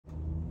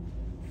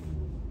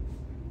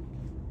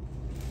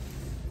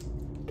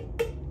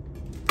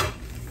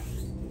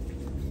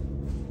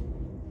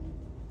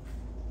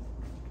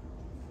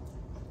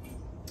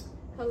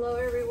Hello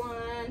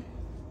everyone.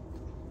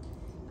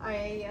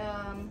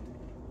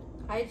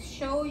 I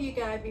showed you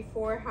guys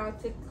before how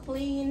to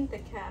clean the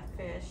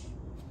catfish.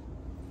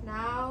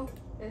 Now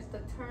is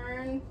the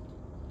turn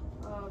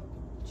of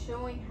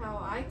showing how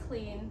I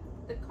clean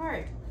the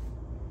carp.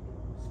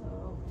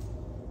 So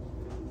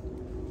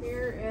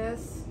here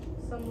is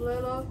some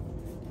little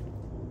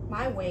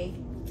my way.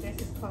 This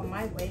is called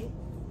my way.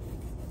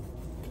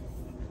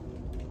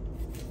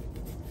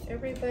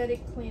 Everybody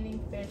cleaning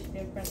fish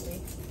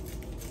differently.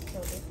 So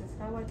this is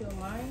how I do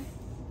mine.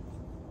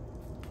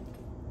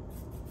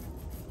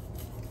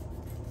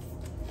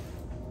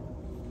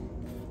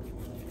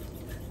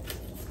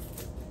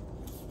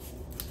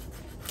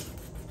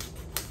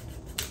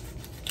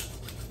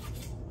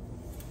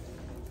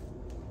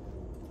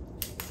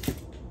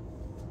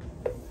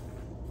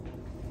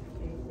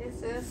 Okay,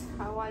 this is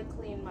how I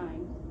clean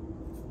mine.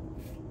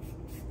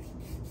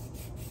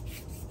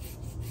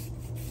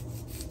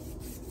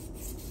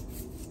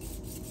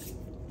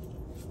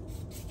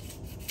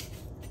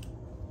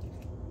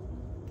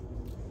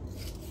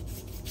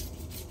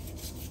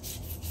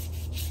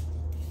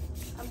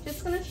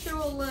 Just gonna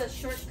show a little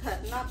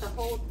shortcut, not the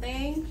whole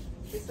thing.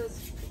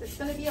 It's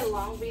gonna be a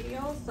long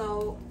video,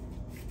 so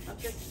I'm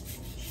just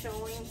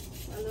showing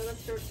a little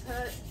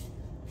shortcut,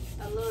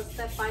 a little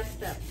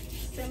step-by-step,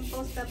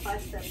 simple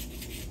step-by-step.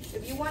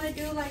 If you want to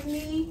do like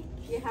me,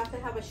 you have to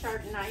have a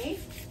sharp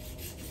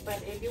knife.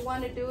 But if you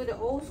want to do the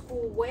old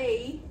school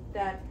way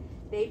that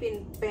they've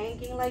been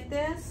banking like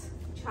this,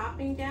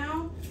 chopping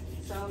down,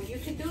 so you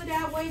can do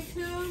that way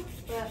too.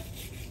 But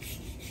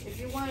if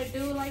you want to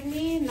do like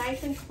me,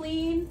 nice and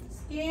clean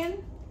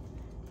skin,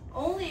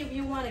 only if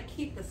you want to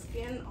keep the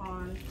skin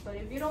on. But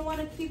if you don't want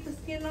to keep the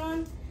skin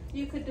on,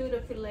 you could do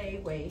the fillet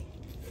way.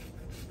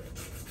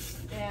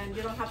 And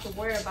you don't have to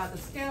worry about the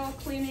scale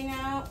cleaning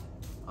out.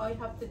 All you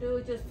have to do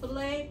is just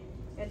fillet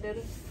and then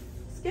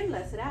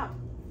skinless it out.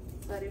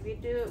 But if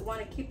you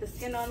want to keep the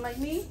skin on like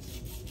me,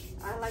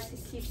 I like to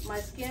keep my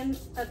skin,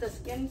 the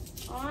skin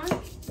on.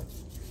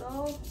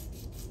 So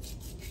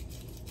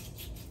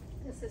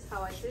this is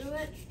how I do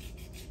it.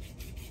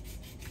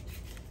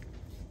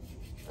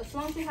 As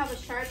long as you have a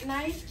sharp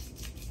knife,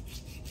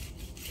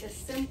 it's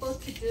simple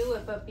to do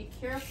it, but be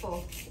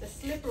careful. It's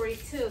slippery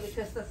too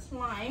because the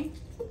slime,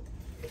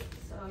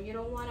 so you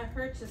don't want to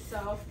hurt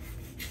yourself.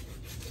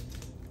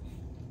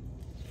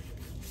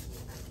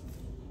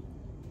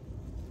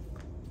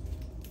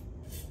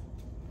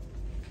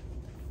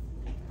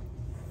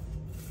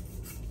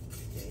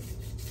 Okay.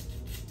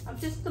 I'm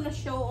just gonna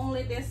show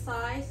only this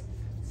size.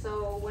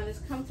 So when it's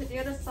come to the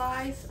other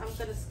size, I'm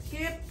gonna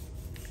skip,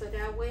 so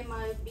that way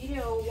my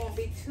video won't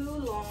be too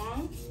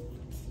long.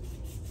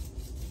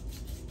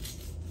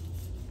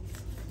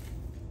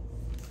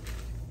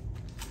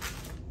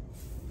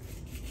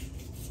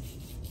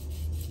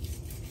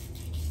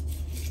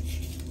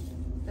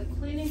 The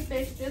cleaning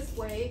fish this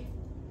way,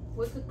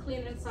 we could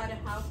clean inside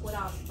the house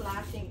without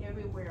splashing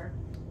everywhere.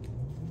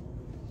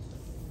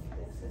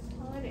 This is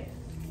how it is.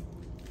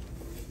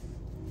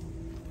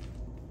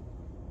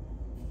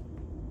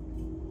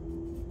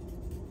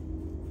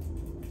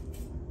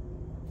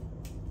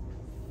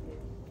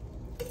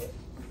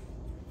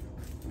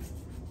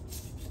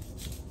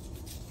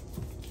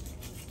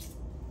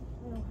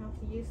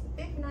 Use the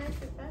big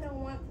knife if I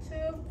don't want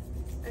to.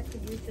 I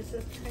could use just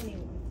a tiny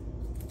one.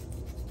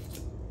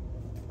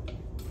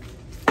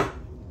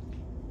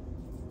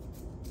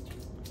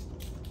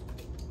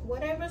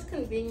 Whatever's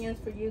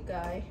convenient for you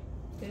guys,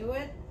 do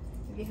it.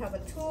 If you have a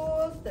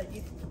tool that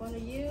you want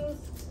to use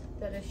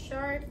that is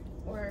sharp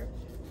or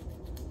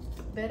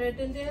better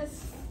than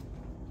this,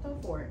 go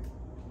for it.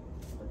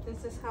 But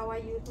this is how I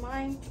use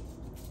mine.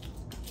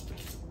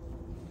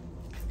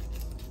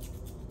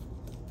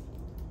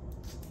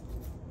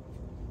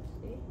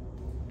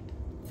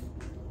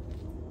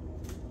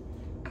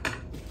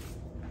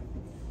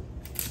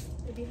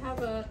 If you have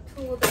a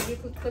tool that you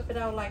could clip it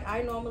out like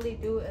I normally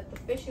do at the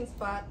fishing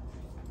spot,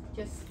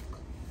 just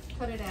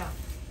cut it out.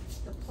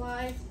 The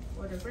ply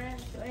or the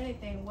branch or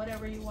anything,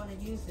 whatever you want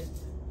to use it.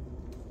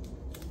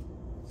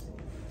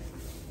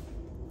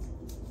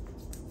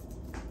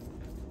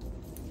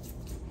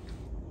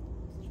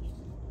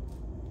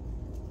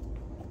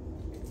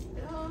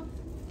 Go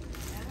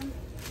and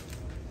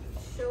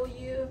show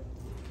you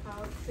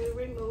how to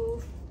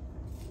remove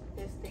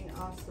this thing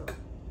also.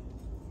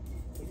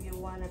 If you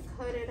want to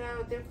cut it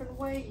out a different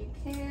way, you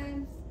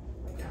can.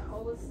 Like I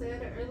always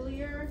said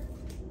earlier.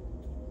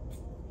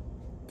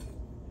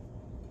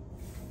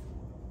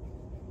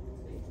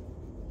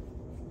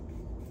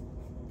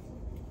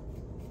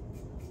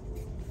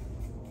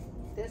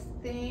 This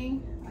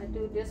thing, I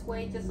do this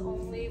way just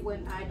only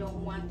when I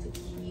don't want to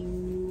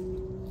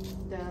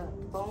keep the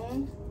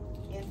bone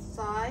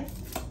inside.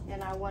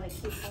 And I want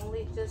to keep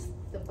only just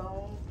the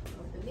bone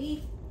of the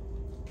meat.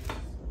 So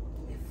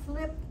let me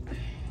flip.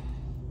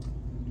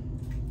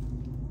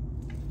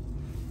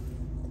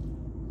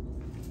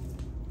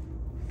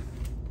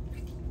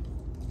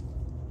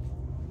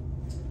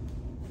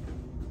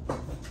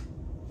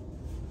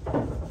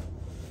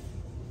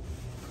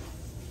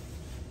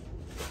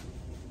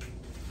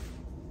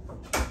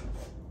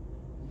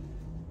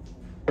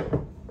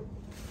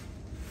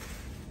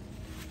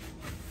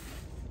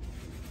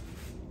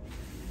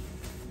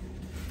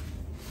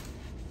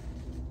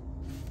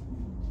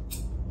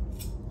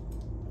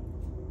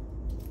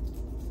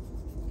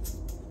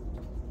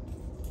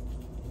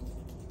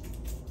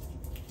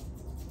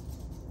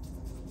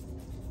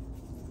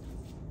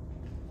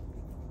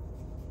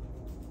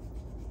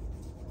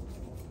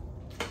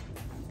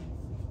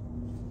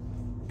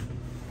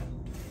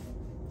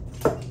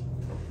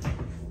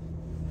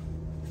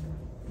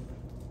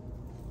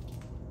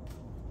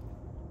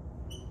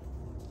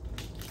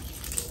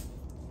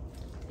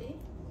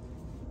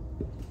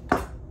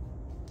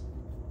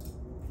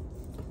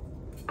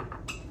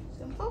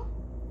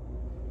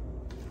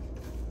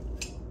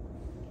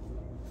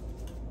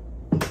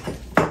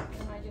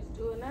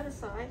 other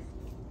side.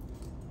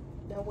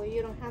 That way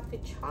you don't have to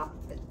chop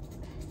it.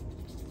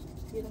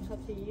 You don't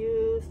have to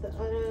use the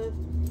other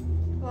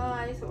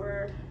pliers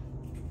or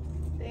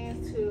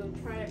things to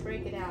try to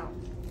break it out.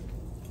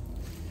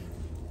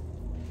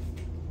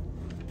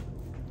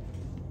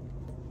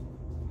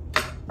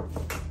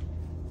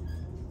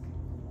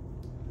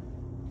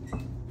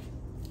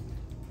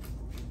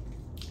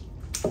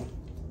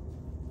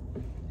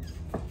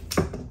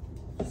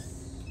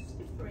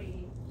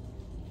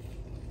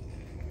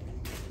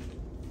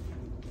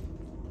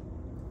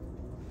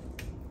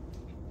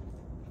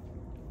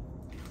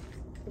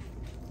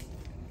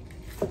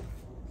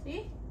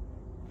 See?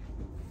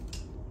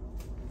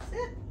 That's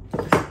it.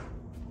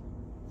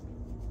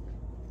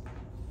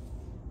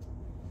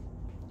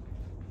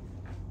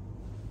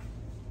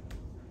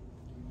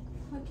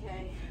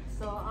 Okay,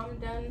 so I'm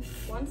done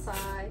one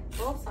side,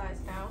 both sides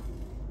now.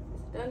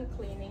 It's done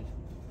cleaning.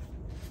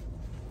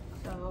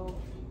 So,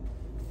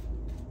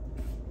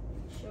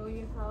 show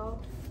you how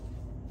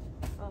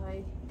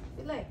I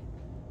fillet.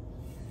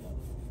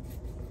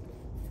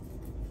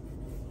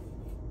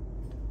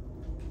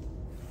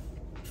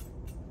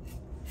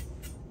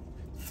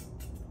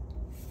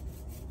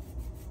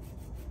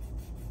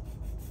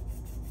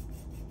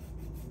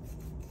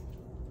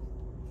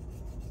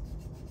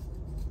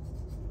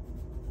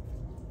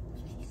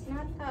 It's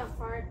not that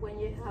hard when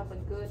you have a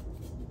good,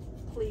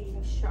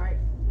 clean, sharp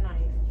knife,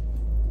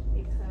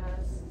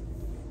 because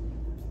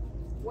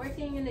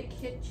working in the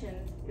kitchen,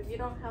 if you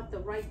don't have the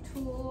right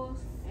tools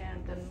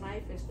and the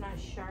knife is not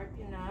sharp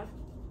enough,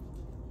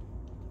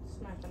 it's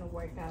not going to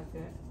work out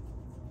good.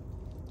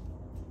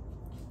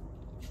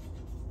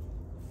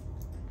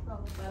 Oh,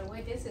 by the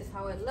way, this is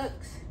how it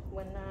looks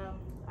when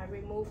I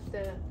remove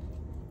the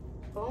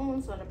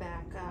bones on the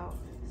back out.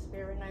 It's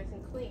very nice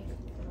and clean.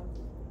 So,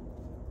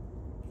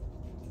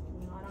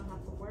 you know, I don't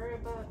have to worry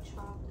about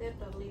chopped it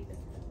or leave it,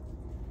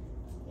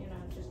 you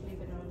know, just leave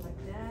it on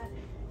like that.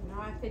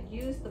 Now I could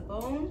use the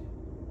bone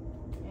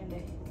and the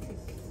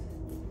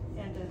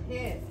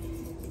head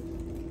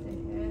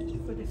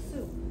for the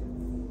soup.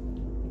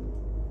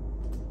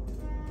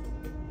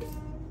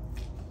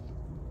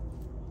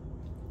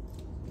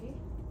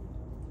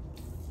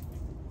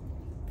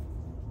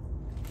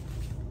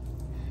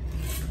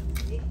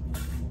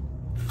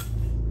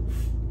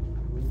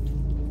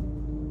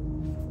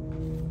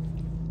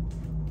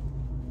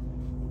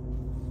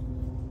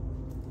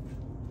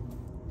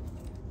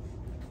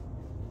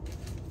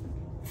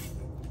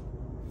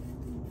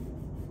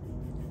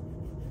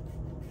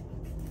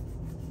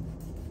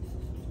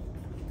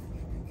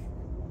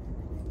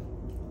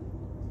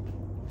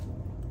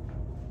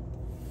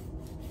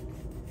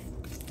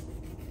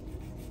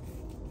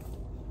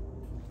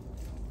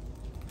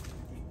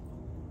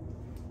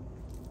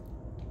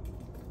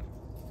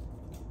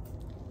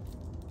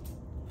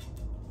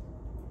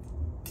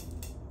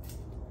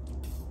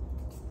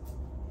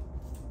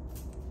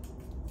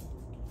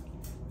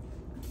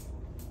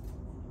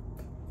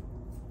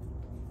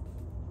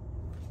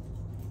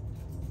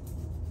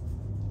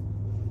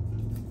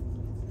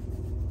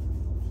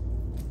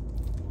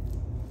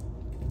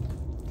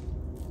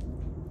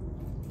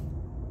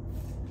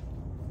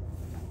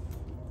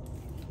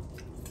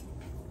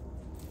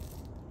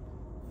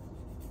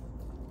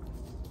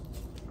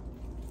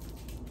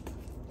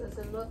 Does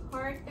it look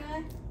hard,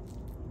 guys?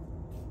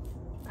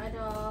 I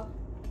know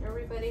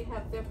everybody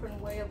have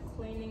different way of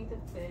cleaning the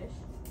fish.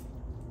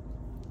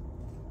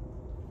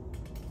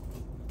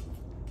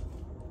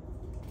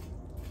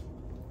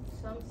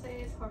 Some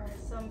say it's hard,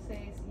 some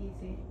say it's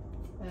easy.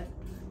 But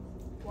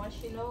once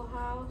you know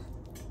how,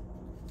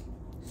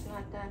 it's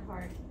not that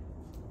hard.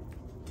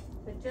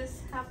 But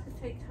just have to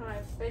take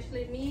time,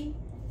 especially me.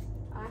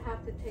 I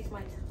have to take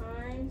my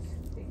times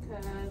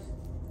because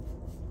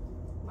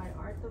my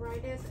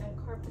arthritis and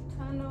carpal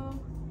tunnel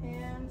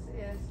hands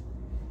is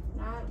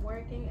not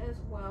working as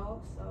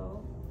well,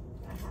 so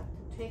I have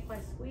to take my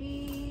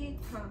sweet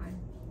time.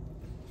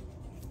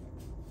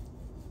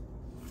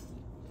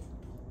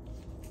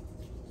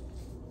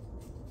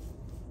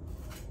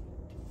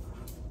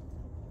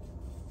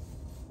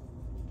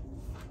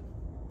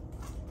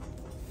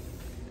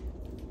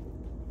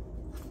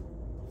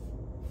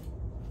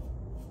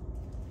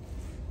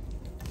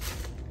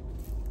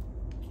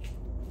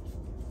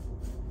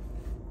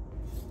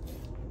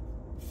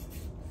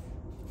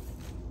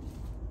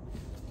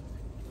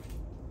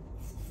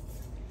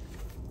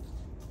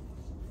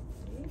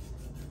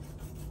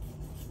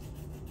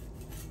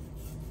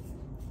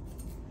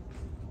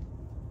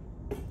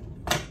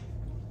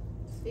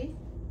 See?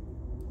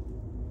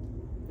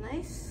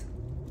 Nice.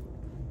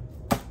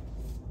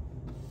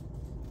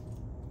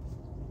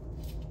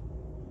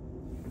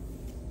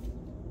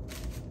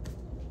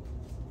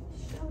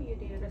 Show you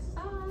the other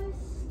side.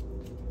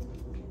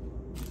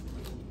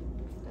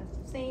 That's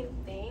the same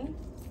thing.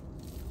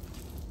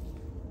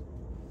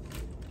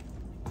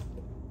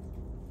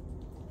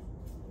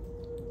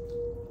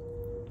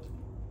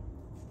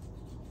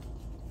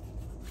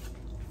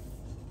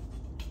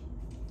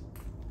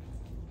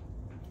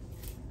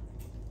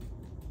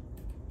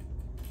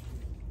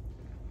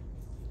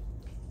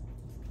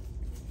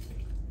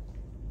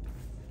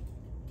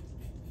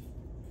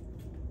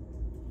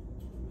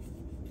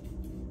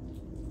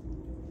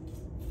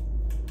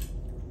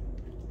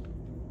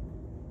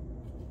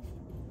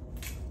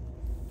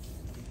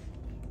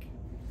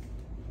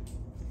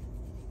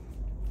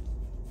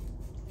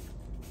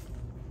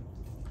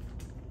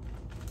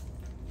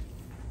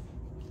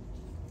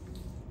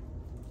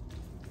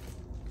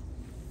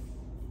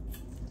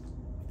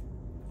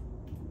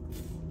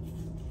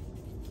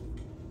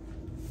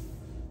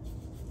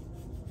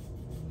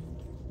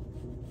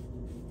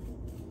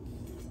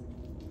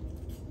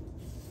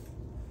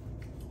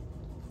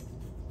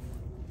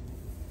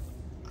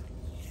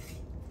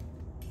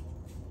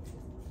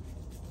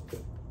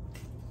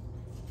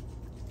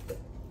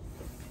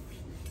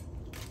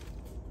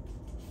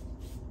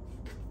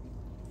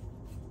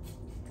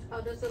 How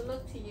does it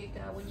look to you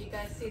guys when you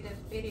guys see this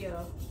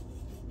video?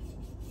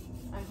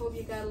 I hope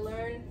you guys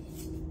learn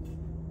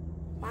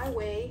my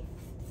way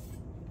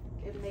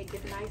and make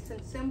it nice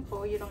and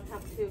simple. You don't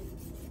have to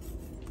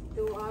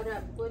do all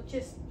that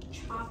butcher's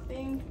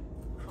chopping,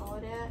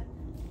 all that.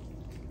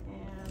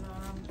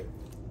 And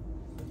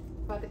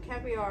for the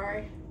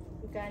caviar,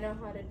 you guys know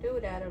how to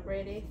do that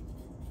already.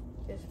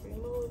 Just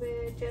remove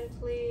it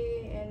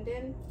gently and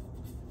then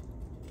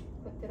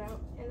put it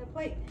out in a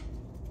plate.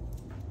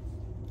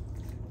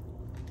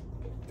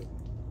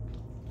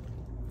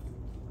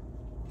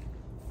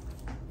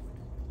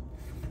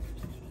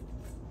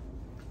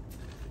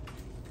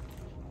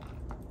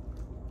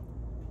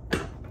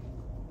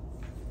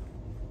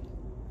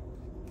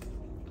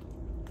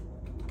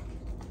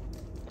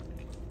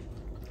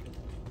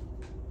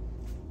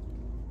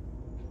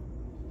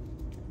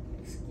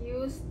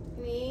 Excuse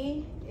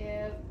me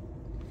if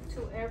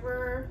to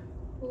ever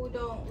who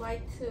don't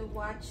like to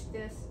watch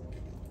this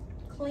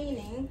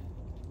cleaning.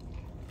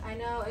 I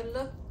know it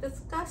looked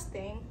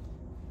disgusting,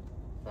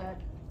 but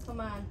come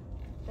on,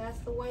 that's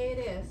the way it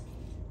is.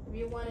 If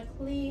you want to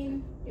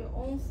clean your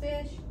own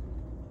fish,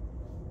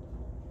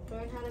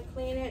 learn how to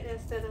clean it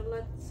instead of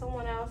let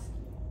someone else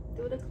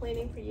do the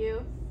cleaning for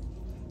you.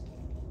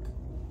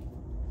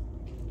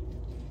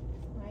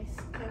 Nice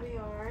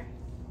caviar.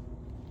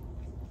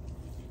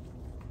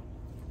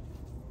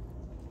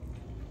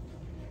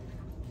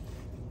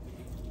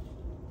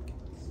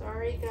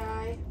 Sorry,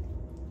 guy.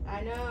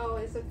 I know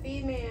it's a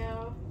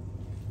female.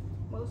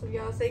 Most of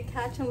y'all say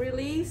catch and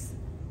release,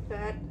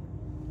 but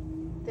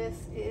this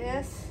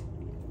is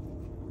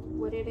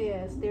what it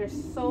is. There's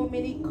so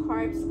many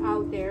carps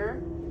out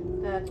there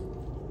that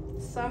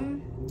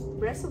some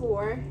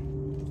reservoir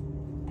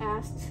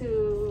asked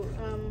to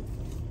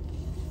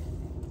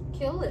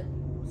kill it.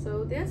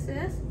 So this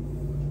is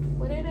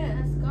what it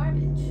is,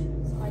 garbage.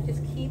 So I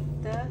just keep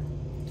the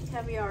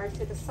caviar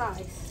to the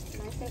side,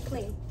 nice and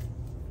clean.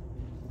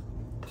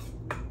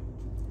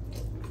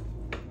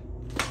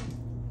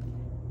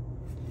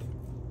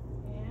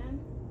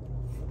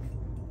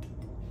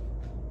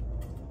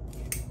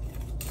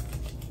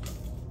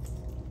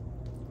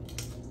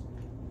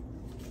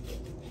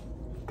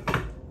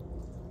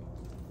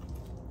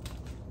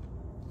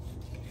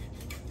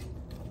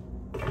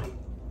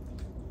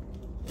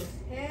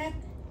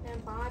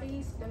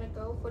 Body's gonna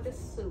go for the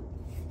soup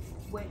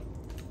with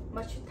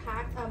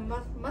matsutake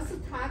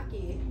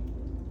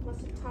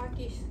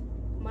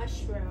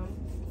mushroom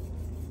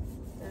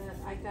that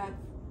I got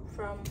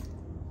from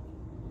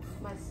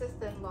my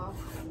sister-in-law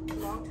a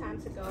long time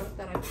ago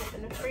that I put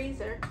in the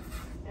freezer,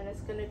 and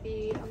it's gonna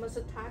be a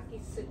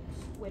matsutake soup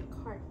with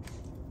carp.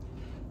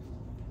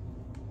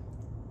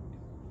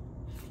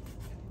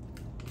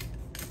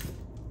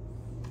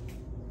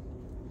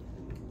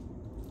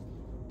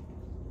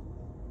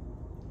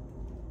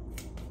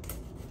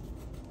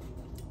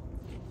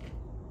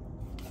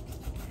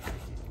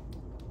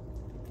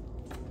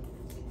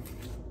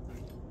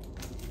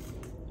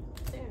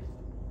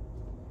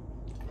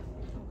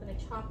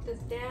 Chop this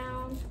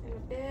down in a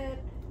bit,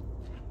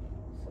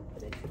 so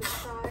put it to the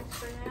side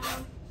for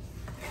now.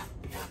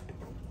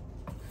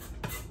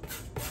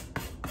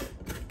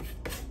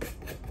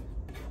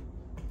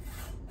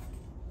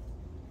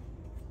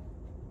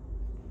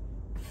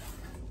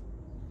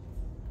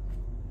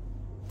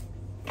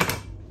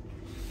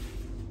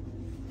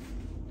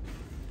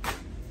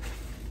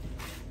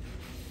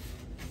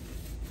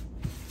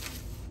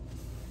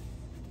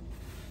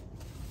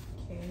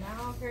 Okay,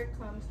 now here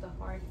comes the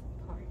hard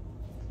part.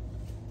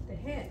 The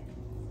head.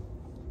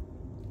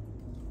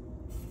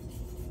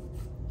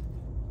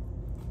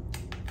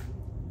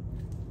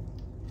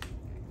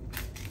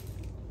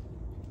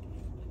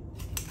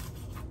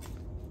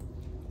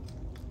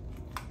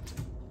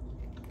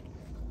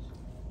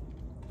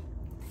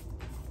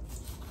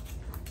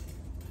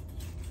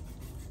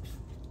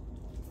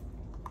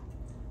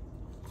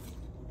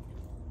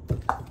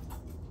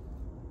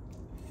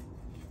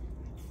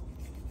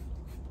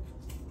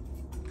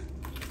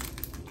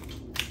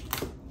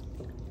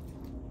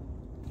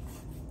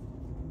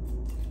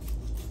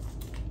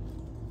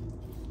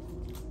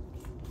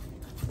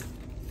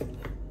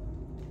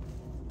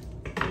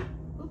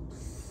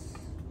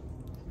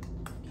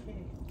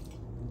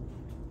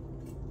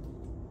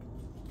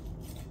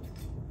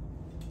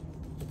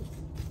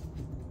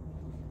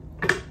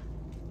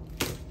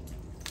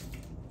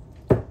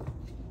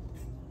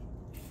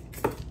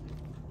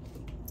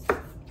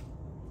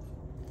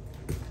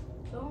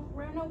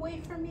 Run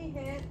away from me,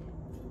 head.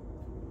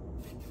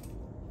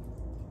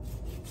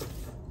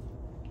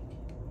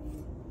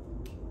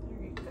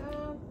 There you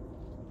go.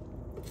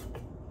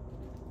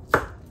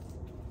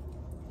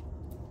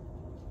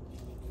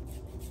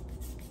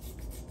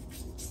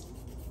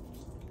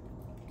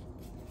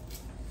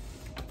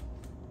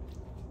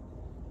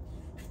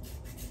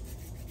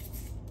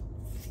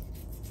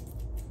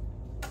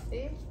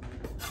 See?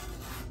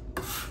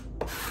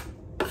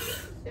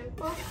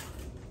 Simple.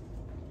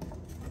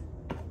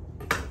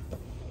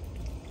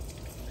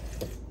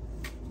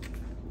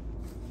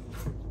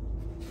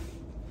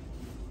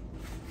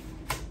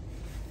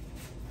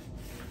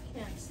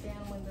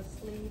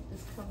 sleeve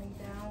is coming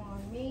down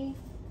on me.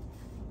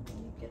 Let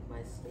me get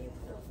my sleeve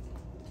up.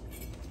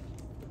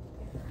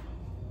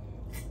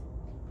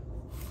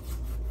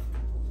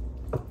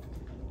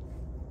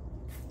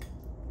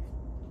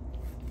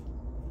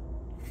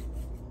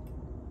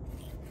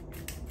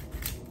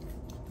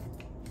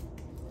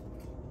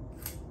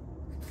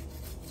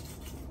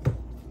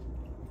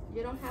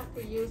 You don't have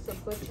to use a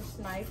butcher's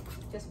knife.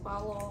 Just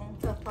follow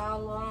the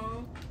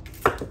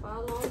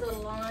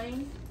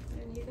line,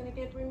 and you're gonna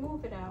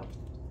remove it out.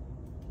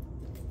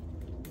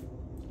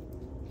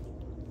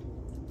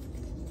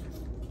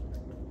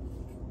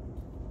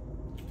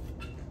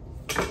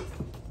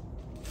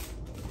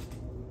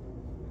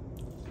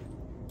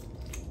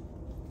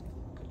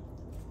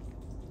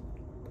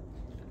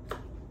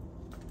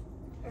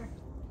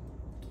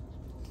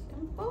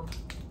 Simple.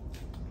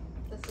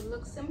 Does it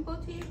look simple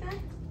to you guys?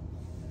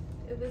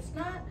 If it's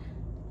not,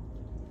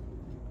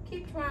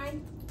 keep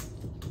trying.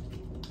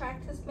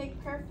 Practice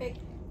make perfect.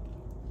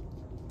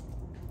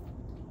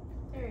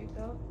 There you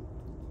go.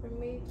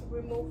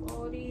 Remove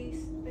all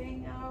these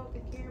things out, the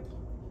gear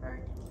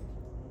part.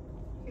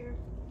 Here.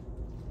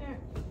 There.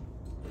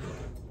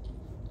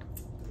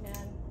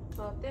 And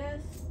about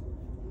this,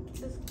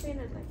 just clean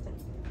it like that.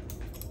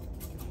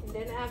 And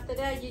then after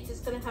that, you're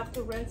just gonna have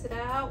to rinse it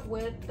out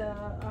with the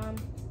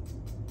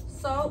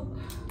salt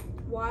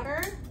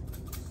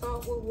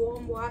with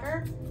warm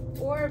water,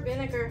 or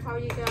vinegar, how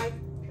you guys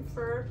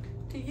prefer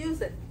to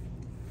use it.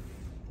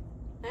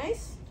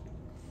 Nice.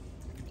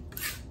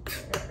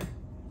 There.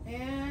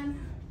 And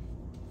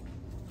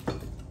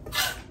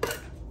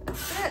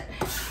that's it.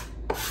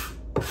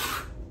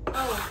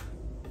 Oh,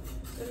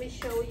 let me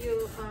show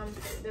you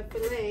the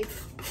fillet.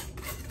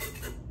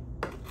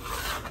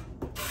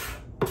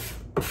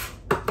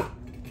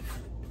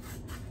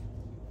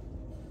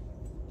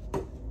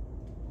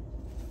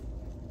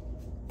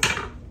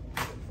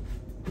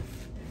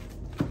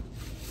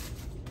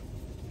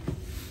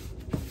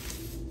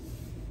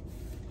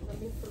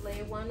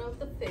 One of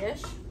the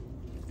fish,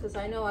 because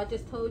I know I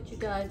just told you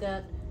guys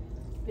that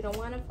if you don't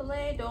want to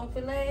fillet, don't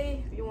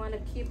fillet. If you want to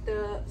keep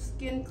the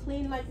skin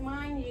clean like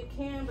mine, you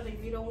can, but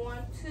if you don't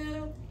want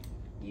to,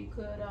 you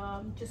could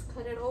just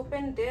cut it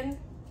open, then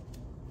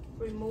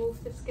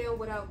remove the scale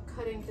without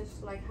cutting,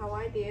 just like how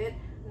I did.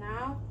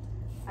 Now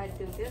I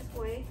do this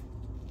way.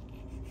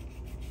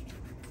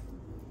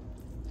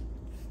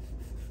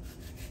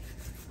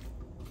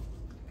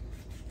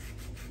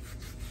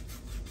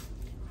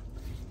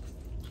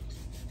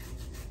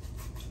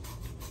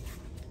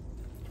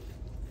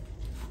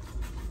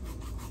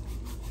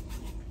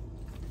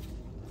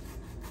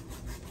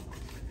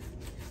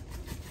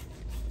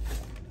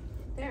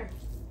 There.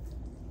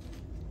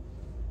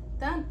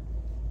 Done.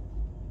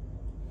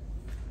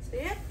 See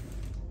it?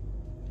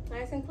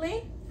 Nice and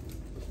clean.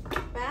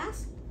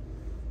 Fast.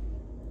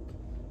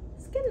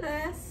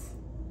 Skinless.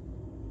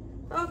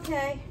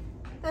 Okay.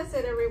 That's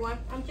it, everyone.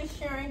 I'm just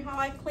sharing how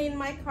I clean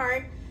my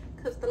carp,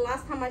 because the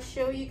last time I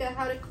showed you guys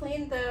how to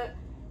clean the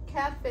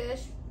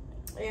catfish,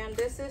 and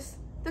this is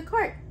the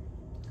carp.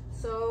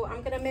 So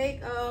I'm gonna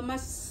make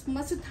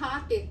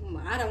masutake.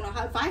 I don't know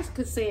how, if I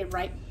could say it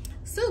right.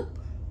 Soup.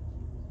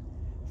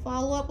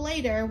 Follow up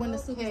later when the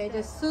soup is done.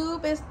 The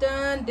soup is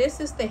done. This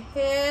is the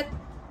head,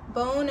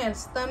 bone, and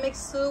stomach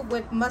soup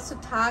with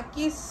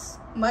masutake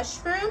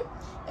mushroom,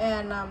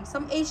 and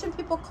some Asian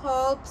people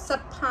call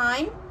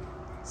satpine.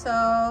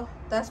 So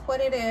that's what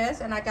it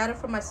is, and I got it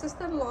from my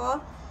sister-in-law.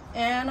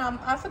 And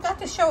I forgot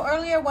to show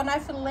earlier when I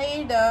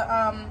filleted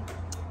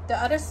the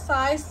other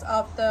size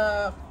of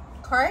the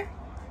carp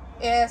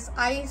is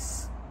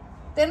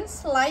thin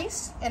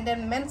slice, and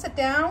then mince it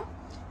down,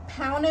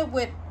 pound it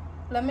with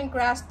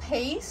lemongrass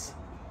paste,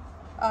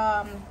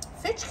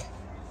 fish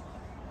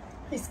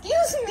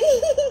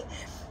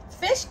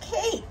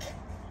cake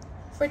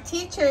for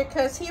teacher,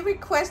 because he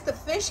requested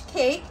fish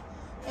cake,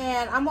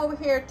 and I'm over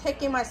here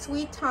taking my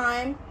sweet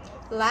time,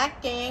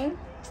 lacking,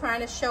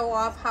 trying to show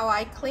off how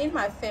I clean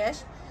my fish,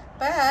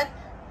 but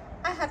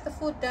I have the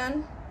food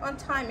done on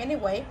time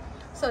anyway.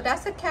 So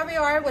that's the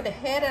caviar with the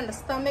head and the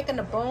stomach and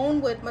the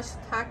bone with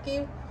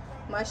masutake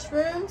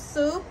mushroom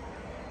soup.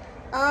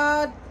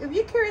 If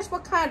you're curious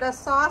what kind of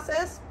sauce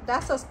is,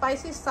 that's a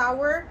spicy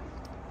sour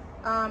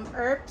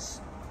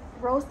herbs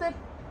roasted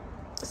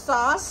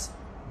sauce,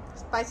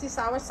 spicy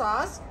sour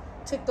sauce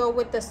to go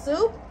with the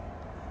soup.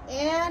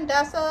 And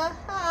that's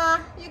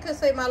you could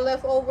say my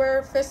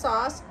leftover fish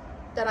sauce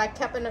that I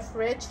kept in the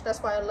fridge. That's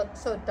why it looked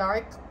so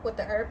dark with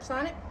the herbs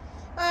on it.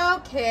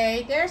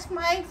 Okay, there's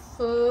my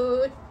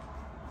food.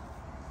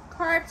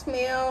 Carp's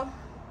meal,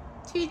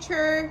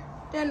 teacher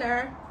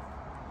dinner,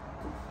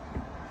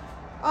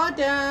 all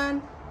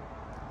done.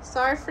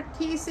 Sorry for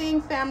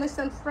teasing families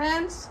and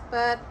friends,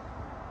 but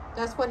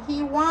that's what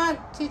he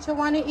teacher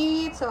want to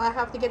eat, so I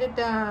have to get it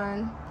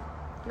done.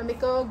 Let me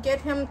go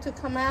get him to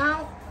come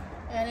out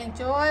and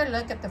enjoy.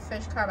 Look at the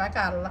fish carp. I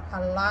got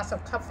a lot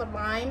of cup of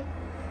lime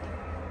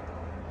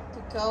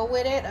to go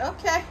with it.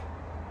 Okay,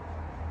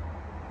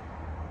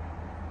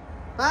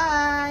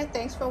 bye.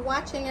 Thanks for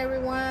watching,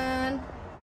 everyone.